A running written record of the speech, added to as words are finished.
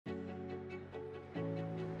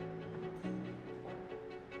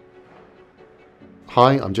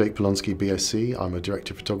Hi, I'm Jake Polonsky, BSc. I'm a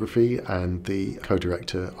director of photography and the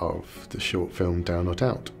co-director of the short film Down Not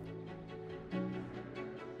Out.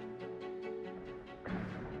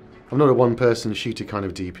 I'm not a one-person shooter kind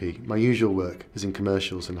of DP. My usual work is in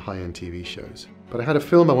commercials and high-end TV shows. But I had a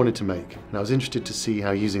film I wanted to make, and I was interested to see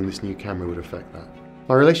how using this new camera would affect that.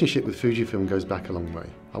 My relationship with FUJIFILM goes back a long way.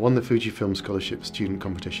 I won the FUJIFILM Scholarship Student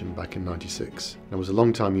Competition back in '96, and I was a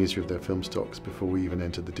long-time user of their film stocks before we even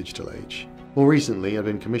entered the digital age. More recently, I've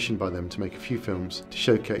been commissioned by them to make a few films to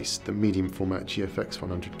showcase the medium-format GFX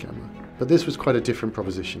 100 camera. But this was quite a different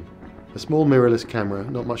proposition. A small mirrorless camera,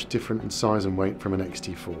 not much different in size and weight from an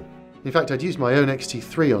X-T4. In fact, I'd used my own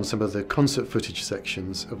X-T3 on some of the concert footage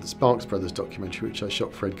sections of the Sparks Brothers documentary which I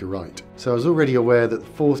shot for Edgar Wright, so I was already aware that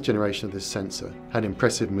the fourth generation of this sensor had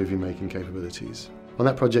impressive movie-making capabilities. On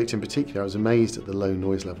that project in particular, I was amazed at the low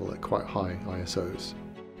noise level at quite high ISOs.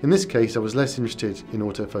 In this case, I was less interested in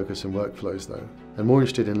autofocus and workflows though, and more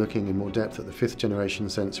interested in looking in more depth at the fifth generation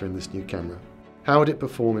sensor in this new camera. How would it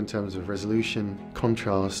perform in terms of resolution,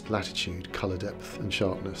 contrast, latitude, colour depth and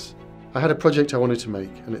sharpness? I had a project I wanted to make,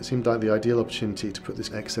 and it seemed like the ideal opportunity to put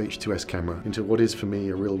this X-H2S camera into what is for me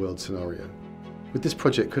a real-world scenario. With this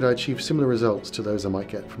project, could I achieve similar results to those I might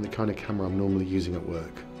get from the kind of camera I'm normally using at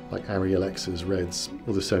work, like Arri Alexas, Reds,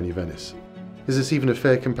 or the Sony Venice? Is this even a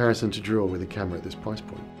fair comparison to draw with a camera at this price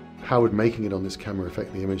point? How would making it on this camera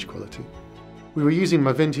affect the image quality? We were using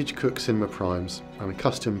my vintage Cooke Cinema Primes and a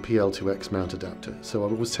custom PL2X mount adapter, so I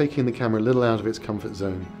was taking the camera a little out of its comfort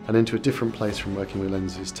zone and into a different place from working with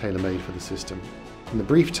lenses tailor-made for the system. In the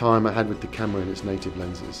brief time I had with the camera and its native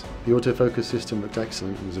lenses, the autofocus system looked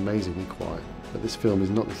excellent and was amazingly quiet, but this film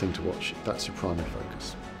is not the thing to watch if that's your primary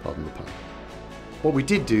focus, pardon the pun. What we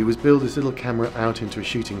did do was build this little camera out into a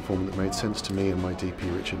shooting form that made sense to me and my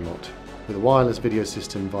DP Richard Mott, with a wireless video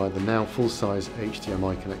system via the now full-size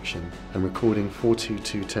HDMI connection and recording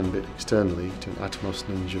 422 10-bit externally to an Atomos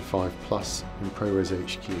Ninja 5 Plus in ProRes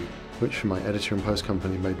HQ, which for my editor and post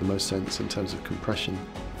company made the most sense in terms of compression,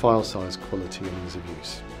 file size, quality and ease of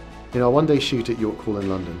use. In our one-day shoot at York Hall in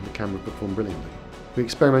London, the camera performed brilliantly. We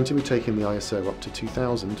experimented with taking the ISO up to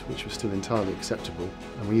 2000, which was still entirely acceptable,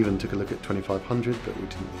 and we even took a look at 2500, but we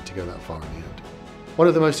didn't need to go that far in the end. One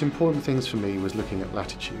of the most important things for me was looking at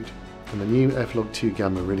latitude, and the new F-Log2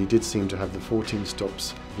 Gamma really did seem to have the 14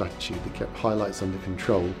 stops of latitude that kept highlights under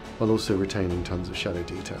control while also retaining tons of shadow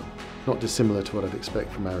detail, not dissimilar to what I'd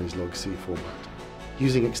expect from Arri's Log-C format.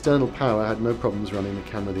 Using external power, I had no problems running the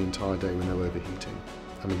camera the entire day with no overheating,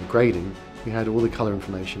 and in the grading, we had all the colour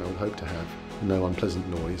information I would hope to have, and no unpleasant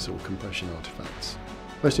noise or compression artifacts.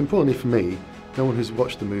 Most importantly for me, no one who's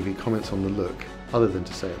watched the movie comments on the look, other than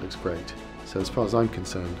to say it looks great, so as far as I'm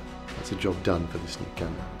concerned, that's a job done for this new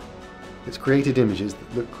camera. It's created images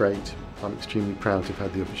that look great. I'm extremely proud to have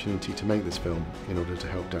had the opportunity to make this film in order to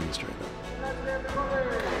help demonstrate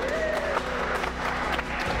that.